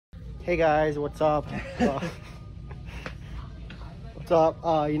Hey guys, what's up? What's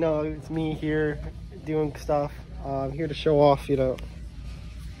up? You know, it's me here doing stuff. I'm here to show off, you know.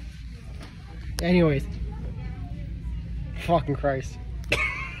 Anyways, fucking Christ.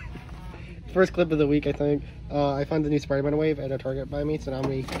 First clip of the week, I think. I found the new Spider-Man wave at a Target by me, so now I'm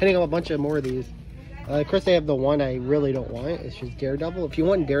gonna be hitting up a bunch of more of these. Of course, they have the one I really don't want. It's just Daredevil. If you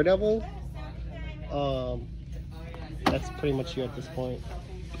want Daredevil, that's pretty much you at this point.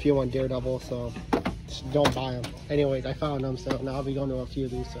 If you want Daredevil, so just don't buy them. Anyways, I found them, so now I'll be going to a few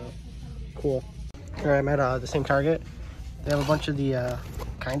of these, so cool. Alright, I'm at the same Target. They have a bunch of the,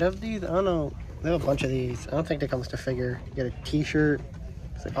 kind of these, I don't know. They have a bunch of these. I don't think they come with a figure. You get a t-shirt.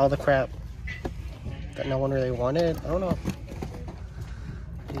 It's like all the crap that no one really wanted. I don't know.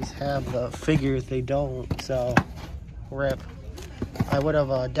 These have the figures, they don't, so rip. I would have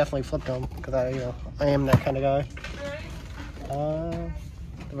definitely flipped them because I am that kind of guy.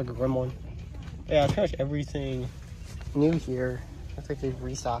 Like a grim one. Yeah, it's pretty much everything new here. Looks like they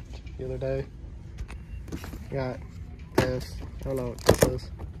restocked the other day. Got this. I don't know what this is.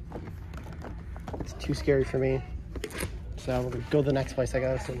 It's too scary for me. So we're gonna go to the next place, I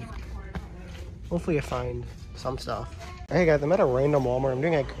guess, and hopefully I find some stuff. Hey guys, I'm at a random Walmart. I'm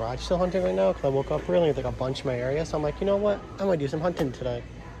doing like garage sale hunting right now because I woke up early with like a bunch in my area. So I'm like, you know what? I'm gonna do some hunting today.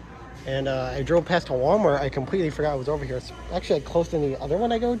 And I drove past a Walmart. I completely forgot it was over here. It's actually like close to the other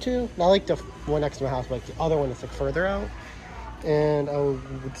one I go to. Not like the one next to my house, but like the other one that's like further out. And I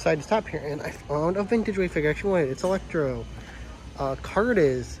decided to stop here, and I found a vintage wave figure. Actually wanted it. It's Electro. Card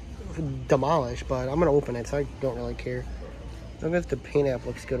is demolished, but I'm gonna open it, so I don't really care. I don't know if the paint app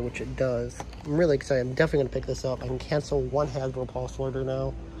looks good, which it does. I'm really excited. I'm definitely gonna pick this up. I can cancel one Hasbro Pulse order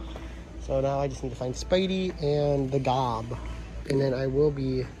now. So now I just need to find Spidey and the Gob, and then I will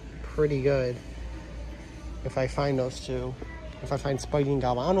be pretty good if I find those two. If I find Spidey and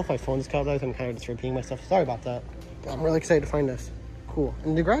Gob. I don't know if my phone's cut out. I'm kind of just repeating myself. Sorry about that. But I'm really excited to find this. Cool.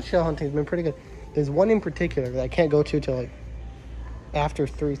 And the garage sale hunting has been pretty good. There's one in particular that I can't go to till like after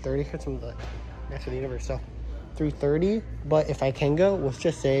 3:30. It's something like after the universe. So 3:30. But if I can go, let's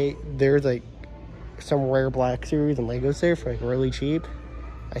just say there's like some rare Black Series and Legos there for like really cheap.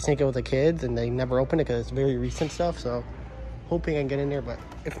 I think it was the kids and they never opened it because it's very recent stuff. So hoping I can get in there, but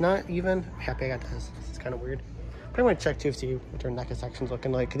if not, even happy I got this. It's kind of weird. But I want to check too, see what their NECA section's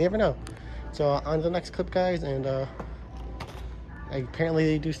looking like. You never know. So on to the next clip, guys, and apparently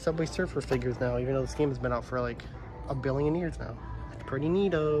they do Subway Surfer figures now, even though this game has been out for like a billion years now. It's pretty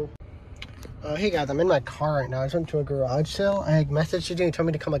neato. Hey guys, I'm in my car right now. I just went to a garage sale. I messaged you and told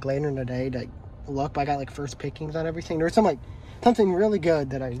me to come like later in the day to look, but I got like first pickings on everything. There was something really good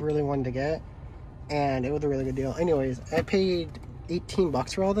that I really wanted to get, and it was a really good deal. Anyways, I paid 18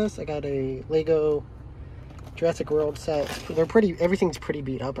 bucks for all this. I got a Lego Jurassic World set. Everything's pretty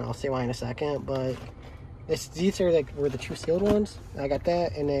beat up, and I'll say why in a second, but these were the two sealed ones. I got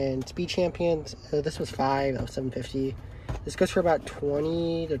that, and then Speed Champions. This was $5, that was $7.50. This goes for about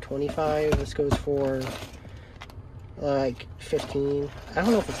 20 to 25. This goes for like 15. I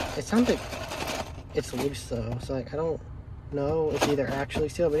don't know if it sounds like it's loose though, so like I don't know if either actually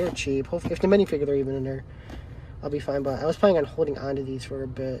sealed, but they're cheap. Hopefully, if the minifigure they're even in there, I'll be fine. But I was planning on holding on to these for a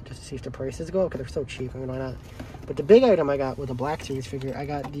bit just to see if the prices go up because they're so cheap. I mean, why not? But the big item I got was a Black Series figure. I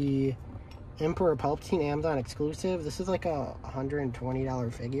got the Emperor Palpatine Amazon exclusive. This is like a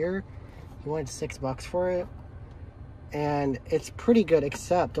 $120 figure. He wanted $6 for it, and it's pretty good.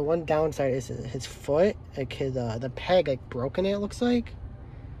 Except the one downside is his foot. Like the peg like broken. It looks like.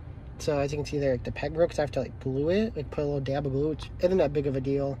 So as you can see there, like the peg broke. So I have to like glue it, like put a little dab of glue, which isn't that big of a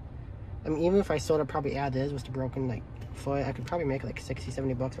deal. I mean, even if I sold it, probably add this with the broken like foot, I could probably make like 60,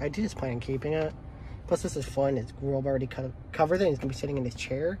 70 bucks. I do just plan on keeping it. Plus, this is fun. His Rob already covered it. He's gonna be sitting in his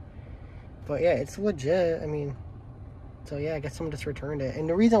chair. But yeah, it's legit. I mean, so yeah, I guess someone just returned it. And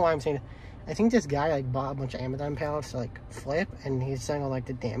the reason why I'm saying, I think this guy like bought a bunch of Amazon pallets to like flip, and he's selling all like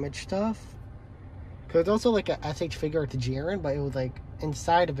the damaged stuff. Cause it's also like a SH figure at the Jiren, but it was like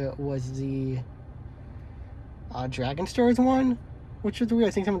inside of it was the Dragon Stars one. Which was weird. I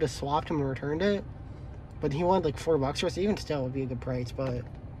think someone just swapped him and returned it. But he wanted like $4 for it, so even still it would be a good price. But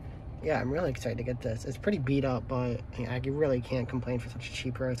yeah, I'm really excited to get this. It's pretty beat up, but I really can't complain for such a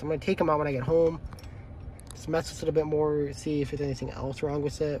cheap price. I'm going to take him out when I get home. Just mess with it a bit more, see if there's anything else wrong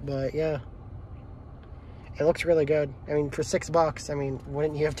with it. But yeah, it looks really good. I mean, for $6, I mean,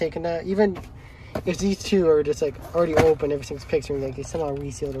 wouldn't you have taken that? Even if these two are just like already open, everything's picture, like they somehow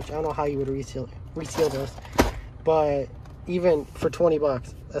resealed, which I don't know how you would reseal this. But even for 20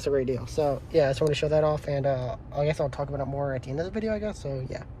 bucks, that's a great deal. So yeah, I just want to show that off, and I guess I'll talk about it more at the end of the video, I guess. So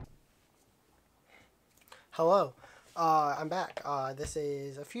yeah. Hello. I'm back. This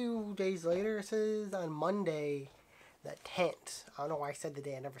is a few days later. This is on Monday, the 10th. I don't know why I said the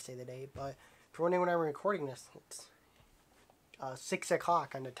day. I never say the day, but if you're wondering when I'm recording this, it's 6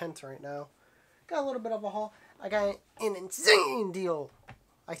 o'clock on the 10th right now. Got a little bit of a haul. I got an insane deal.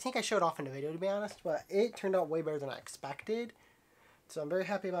 I think I showed off in the video, to be honest, but it turned out way better than I expected. So I'm very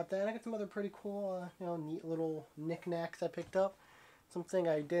happy about that. I got some other pretty cool, neat little knickknacks I picked up. Something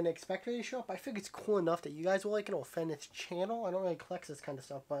I didn't expect really to show up. I think it's cool enough that you guys will like it. It'll offend this channel. I don't really collect this kind of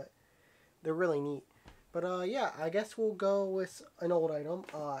stuff, but they're really neat. But yeah, I guess we'll go with an old item.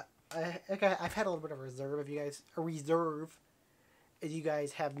 I've had a little bit of a reserve. As you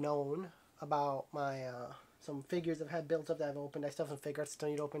guys have known about my some figures I've had built up that I've opened. I still have some figures I still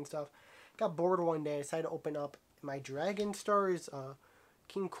need to open stuff. Got bored one day. I decided to open up my Dragon Stars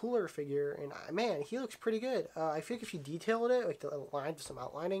King Cooler figure, and man, he looks pretty good. I think if you detailed it, like the lines with some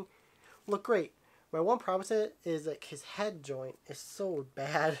outlining, look great. My one problem with it is like his head joint is so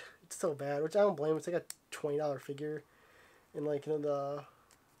bad. It's so bad, which I don't blame him. It's like a $20 figure, and like you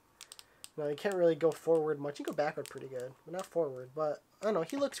can't really go forward much. You can go backward pretty good, but not forward. But I don't know.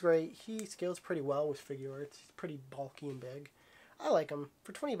 He looks great. He scales pretty well with figure arts. He's pretty bulky and big. I like him.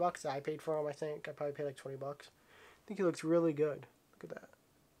 For $20 I paid for him. I think I probably paid like $20. I think he looks really good. Look at that.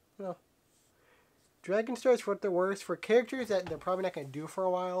 Dragon Stars, for what they're worth, for characters that they're probably not going to do for a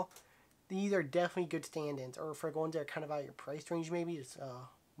while, these are definitely good stand-ins. Or for ones that are kind of out of your price range, maybe, just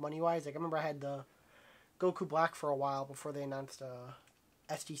money-wise. Like, I remember I had the Goku Black for a while before they announced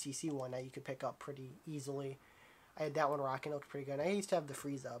SDCC one that you could pick up pretty easily. I had that one rocking. It looked pretty good. I used to have the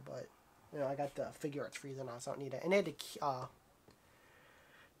Frieza, but, I got the figure arts Frieza now, so I don't need it. And I had the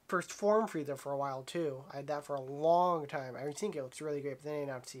First Form Frieza for a while, too. I had that for a long time. I think it looks really great, but then I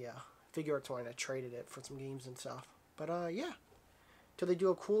announced the figure arts one. I traded it for some games and stuff. But, yeah. Till they do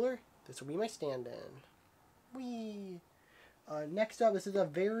a cooler, this will be my stand-in. Whee! Next up, this is a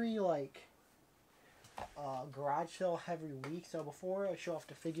very, garage sale heavy week. So before I show off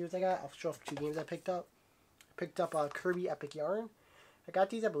the figures I got, I'll show off 2 games I picked up. I picked up Kirby Epic Yarn. I got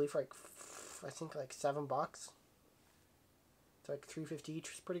these, I believe, for I think $7. It's like $3.50 each.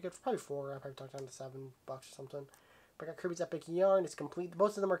 It's pretty good. Probably 4. I probably talked down to $7 or something. But I got Kirby's Epic Yarn. It's complete.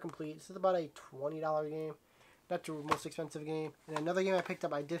 Both of them are complete. This is about a $20 game. Not the most expensive game. And another game I picked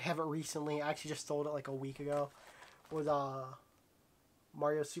up, I did have it recently. I actually just sold it like a week ago. Was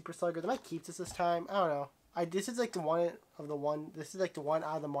Mario Super Slugger. They might keep this time. I don't know. This is like the one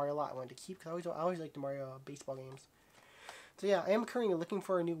out of the Mario lot I wanted to keep, because I always like the Mario baseball games. So yeah, I am currently looking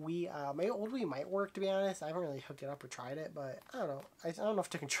for a new Wii. My old Wii might work, to be honest. I haven't really hooked it up or tried it, but I don't know. I don't know if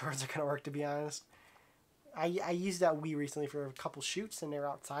the controls are gonna work, to be honest. I used that Wii recently for a couple shoots, and they were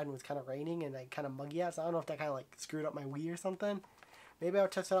outside and it was kind of raining and kind of muggy out. So I don't know if that kind of screwed up my Wii or something. Maybe I'll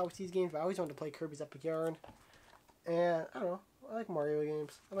test it out with these games, but I always wanted to play Kirby's Epic Yarn. And I don't know. I like Mario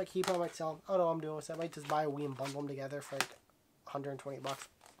games. I might keep them, I might sell them. I don't know what I'm doing with it. I might just buy a Wii and bundle them together for $120. I don't know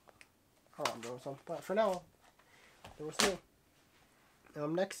what I'm doing with them. But for now, there was me.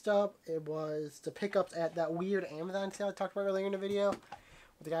 Next up, it was the pickups at that weird Amazon sale I talked about earlier in the video.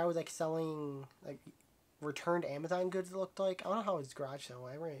 The guy was selling returned Amazon goods, it looked like. I don't know how his garage sale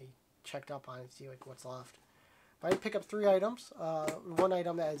went. I haven't really checked up on it to see what's left. But I did pick up 3 items. One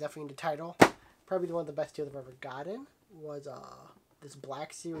item that is definitely in the title, probably one of the best deals I've ever gotten, was this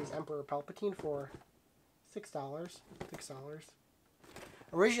Black Series Emperor Palpatine for $6.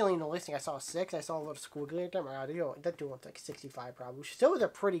 Originally in the listing I saw 6. I saw a little squiggly at them. That dude went $65 probably, which still was a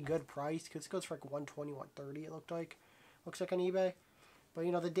pretty good price, because it goes for $120, $130 it looked like. Looks like on eBay. But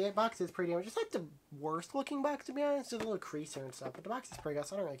the box is pretty damaged. It's not the worst looking box, to be honest. There's a little creaser and stuff, but the box is pretty good,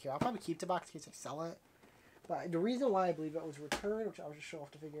 so I don't really care. I'll probably keep the box in case I sell it. But the reason why I believe it was returned, which I'll just show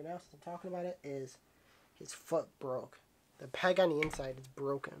off the figure now since I'm talking about it, is his foot broke. The peg on the inside is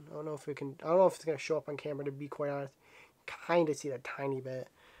broken. I don't know if it's gonna show up on camera, to be quite honest. Kind of see that tiny bit,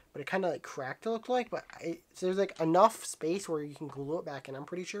 but it kind of cracked, it looked like. But so there's enough space where you can glue it back in, I'm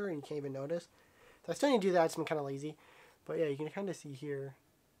pretty sure, and you can't even notice. So I still need to do that. I'm kind of lazy, but yeah, you can kind of see here,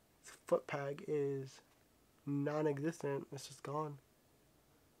 his foot peg is non-existent. It's just gone.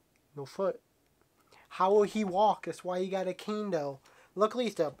 No foot. How will he walk? That's why he got a cane, though. Luckily,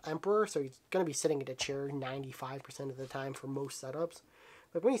 he's the Emperor, so he's going to be sitting in a chair 95% of the time for most setups.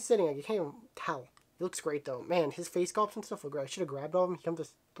 But when he's sitting, you can't even tell. He looks great, though. Man, his face sculpts and stuff look great. I should have grabbed all of them. He comes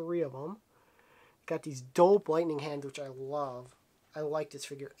with 3 of them. Got these dope lightning hands, which I love. I like this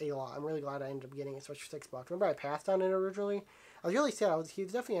figure a lot. I'm really glad I ended up getting it, especially for $6. Remember, I passed on it originally? I was really sad. He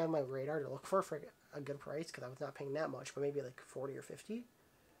was definitely on my radar to look for a good price, because I was not paying that much, but maybe like 40 or 50.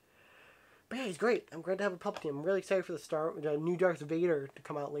 But yeah, he's great. I'm glad to have a Palpatine. I'm really excited for the new Darth Vader to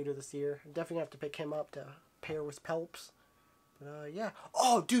come out later this year. I'm definitely going to have to pick him up to pair was Palps. But yeah.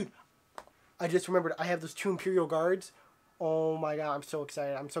 Oh, dude, I just remembered. I have those 2 Imperial Guards. Oh my god, I'm so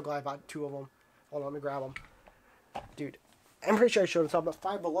excited. I'm so glad I bought 2 of them. Hold on, let me grab them. Dude, I'm pretty sure I showed this off, but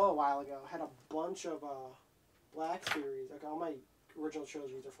Five Below a while ago had a bunch of Black Series. Like all my original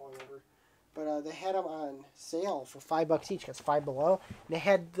trilogies are falling over. But they had them on sale for $5 each, because Five Below. And they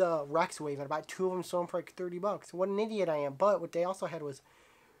had the Rex Wave, and I bought 2 of them, sold them for like $30. What an idiot I am. But what they also had was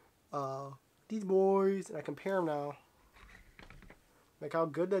these boys, and I compare them now. Like how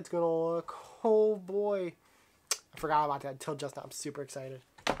good that's going to look. Oh boy. I forgot about that until just now. I'm super excited.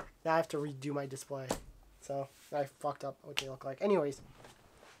 Now I have to redo my display. So I fucked up what they look like. Anyways,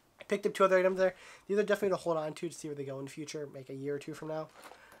 I picked up 2 other items there. These are definitely to hold on to see where they go in the future, make a year or 2 from now.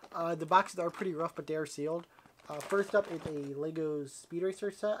 The boxes are pretty rough, but they are sealed. First up is a Lego Speed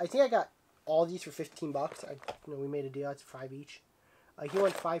Racer set. I think I got all these for $15. We made a deal. It's 5 each. He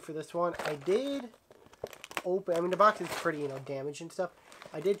went 5 for this one. I did open. I mean, the box is pretty, damaged and stuff.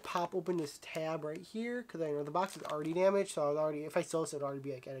 I did pop open this tab right here because I know the box is already damaged. So I was already, if I sold this, it would already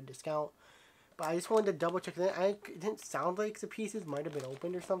be like at a discount. But I just wanted to double check that. It didn't sound like the pieces might have been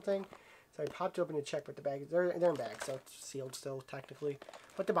opened or something. So I popped it open to check, but the bag, they're in bags, so it's sealed still technically.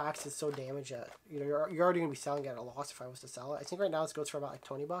 But the box is so damaged that you're already gonna be selling it at a loss if I was to sell it. I think right now this goes for about like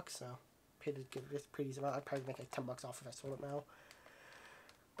 $20, so paid to get this pretty decent amount. I'd probably make like $10 off if I sold it now.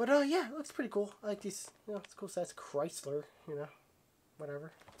 But yeah, it looks pretty cool. I like these. It's a cool size Chrysler.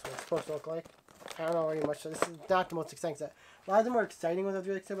 Whatever. That's what it's supposed to look like. I don't know very much. So this is not the most exciting set. A lot of them are exciting ones I was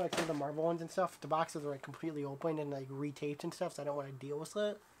really excited about, like some of the Marvel ones and stuff. The boxes are like completely open and like retaped and stuff, so I don't want to deal with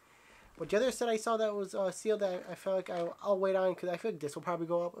it. But the other set I saw that was sealed that I feel like I'll wait on because I feel like this will probably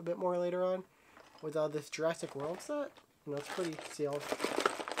go up a bit more later on with this Jurassic World set. It's pretty sealed.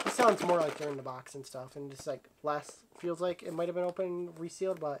 It sounds more like they're in the box and stuff, and just like less feels like it might have been open and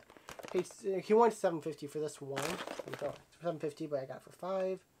resealed. But he wanted $7.50 for this one. $7.50, but I got it for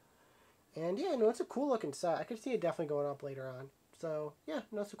 $5. And yeah, it's a cool looking set. I could see it definitely going up later on. So yeah,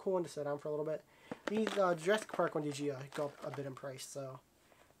 it's a cool one to sit on for a little bit. These Jurassic Park ones usually go up a bit in price, so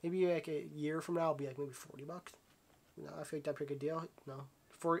maybe like a year from now it'll be like maybe $40. I feel like that's a pretty good deal.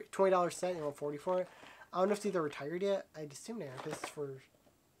 For $20 set, you want 40 for it. I don't know if these are retired yet. I'd assume they are because it's for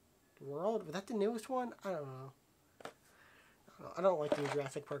World. Was that the newest one? I don't know. I don't like the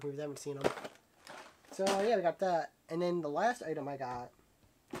Jurassic Park movies. I haven't seen them. So yeah, we got that. And then the last item I got.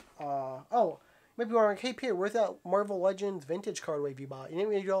 Maybe you're like, hey Peter, where's that Marvel Legends vintage card wave you bought? You didn't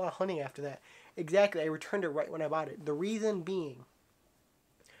really do a lot of hunting after that. Exactly, I returned it right when I bought it. The reason being,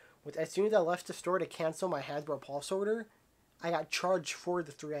 as soon as I left the store to cancel my Hasbro Pulse order, I got charged for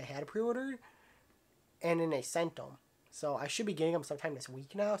the 3 I had pre-ordered, and then they sent them. So I should be getting them sometime this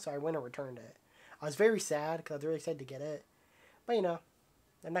week now, so I went and returned it. I was very sad because I was really excited to get it. But I'm not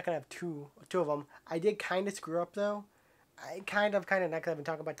going to have two of them. I did kind of screw up though. I kind of not, because I've been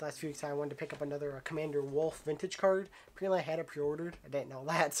talking about the last few weeks. I wanted to pick up another Commander Wolf vintage card. Apparently I had it pre-ordered. I didn't know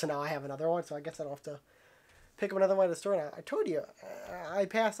that, so now I have another one. So I guess I don't have to pick up another one at the store now. I told you, I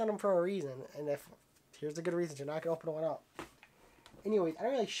passed on them for a reason. And here's a good reason to not open one up. Anyways, I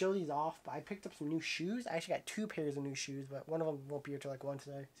don't really show these off, but I picked up some new shoes. I actually got 2 pairs of new shoes, but one of them won't be here till like 1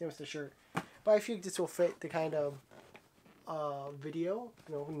 today. Same with the shirt. But I feel like this will fit the kind of video,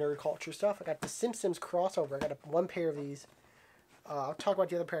 nerd culture stuff. I got the Simpsons crossover. I got 1 pair of these. I'll talk about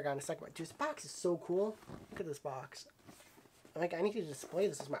the other pair I got in a second. But dude, this box is so cool. Look at this box. I need to display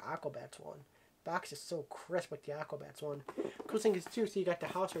this as my Aquabats one. Box is so crisp like the Aquabats one. Cool thing is too, so you got the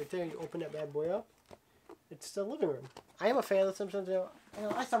house right there. You open that bad boy up. It's the living room. I am a fan of the Simpsons.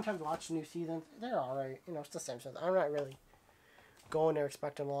 I sometimes watch the new seasons. They're alright. It's the Simpsons. I'm not really going there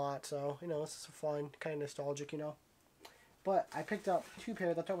expecting a lot. So, this is fun, kind of nostalgic, But I picked up 2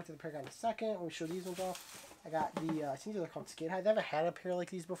 pairs. I'll talk about the pair I got in a second. Let me show these ones off. I got the, I think they're called skate highs. I haven't had a pair like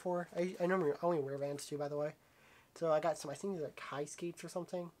these before. I normally only wear Vans too, by the way. So I got some, I think these are like high skates or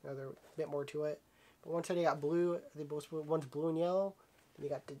something. They're a bit more to it. But one side they got blue. They both, one's blue and yellow. And you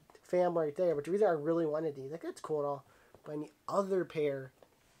got the fam right there. But the reason I really wanted these, like, it's cool and all. But in the other pair,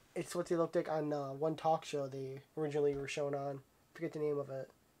 it's what they looked like on one talk show they originally were shown on. I forget the name of it.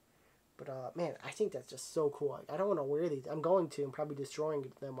 But, man, I think that's just so cool. I don't want to wear these. I'm going to. I'm probably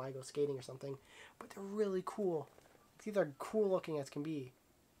destroying them when I go skating or something. But they're really cool. These are cool looking as can be.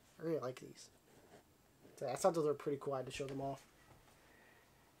 I really like these. So I thought those were pretty cool. I had to show them off.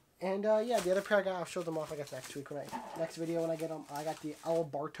 And, yeah, the other pair I got, I'll show them off, I guess, next week. Next video when I get them. I got the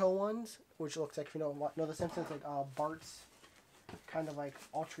Alberto ones, which looks like, if you know the Simpsons, like Bart's kind of like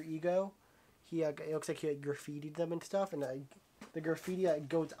alter ego. It looks like he graffitied them and stuff. And the graffiti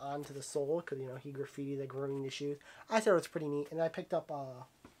goes onto the sole because, he graffitied like ruining the shoes. I thought it was pretty neat. And I picked up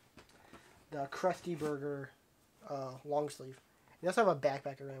the Krusty Burger long sleeve. And that's not a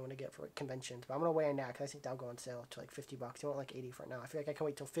backpack I really want to get for conventions, but I'm gonna wait on that because I think that'll go on sale to like $50. I want like 80 for it now. I feel like I can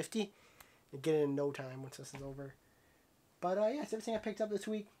wait till 50 and get it in no time once this is over. But yeah, that's everything I picked up this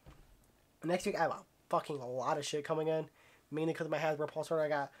week. Next week I have a lot of shit coming in, mainly because of my Hasbro Pulse order. I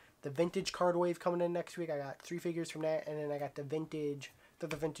got the vintage card wave coming in next week. I got 3 figures from that, and then I got the vintage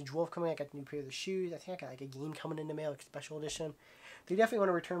wolf coming. I got the new pair of the shoes. I think I got like a game coming in the mail, like a special edition. So you definitely want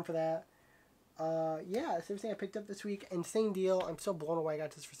to return for that. Yeah, that's everything I picked up this week. And same deal, I'm so blown away I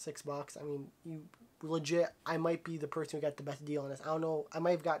got this for $6. I mean, you legit, I might be the person who got the best deal on this. I don't know, I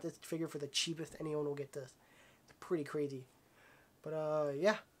might have got this figure for the cheapest anyone will get this. It's pretty crazy. But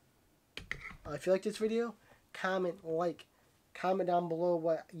yeah. If you like this video, comment down below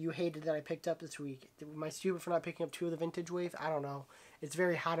what you hated that I picked up this week. Am I stupid for not picking up 2 of the vintage wave? I don't know. It's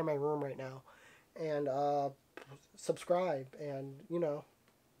very hot in my room right now. And subscribe, and you know,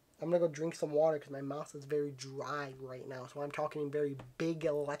 I'm going to go drink some water because my mouth is very dry right now. So I'm talking in very big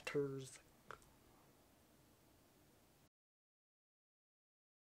letters.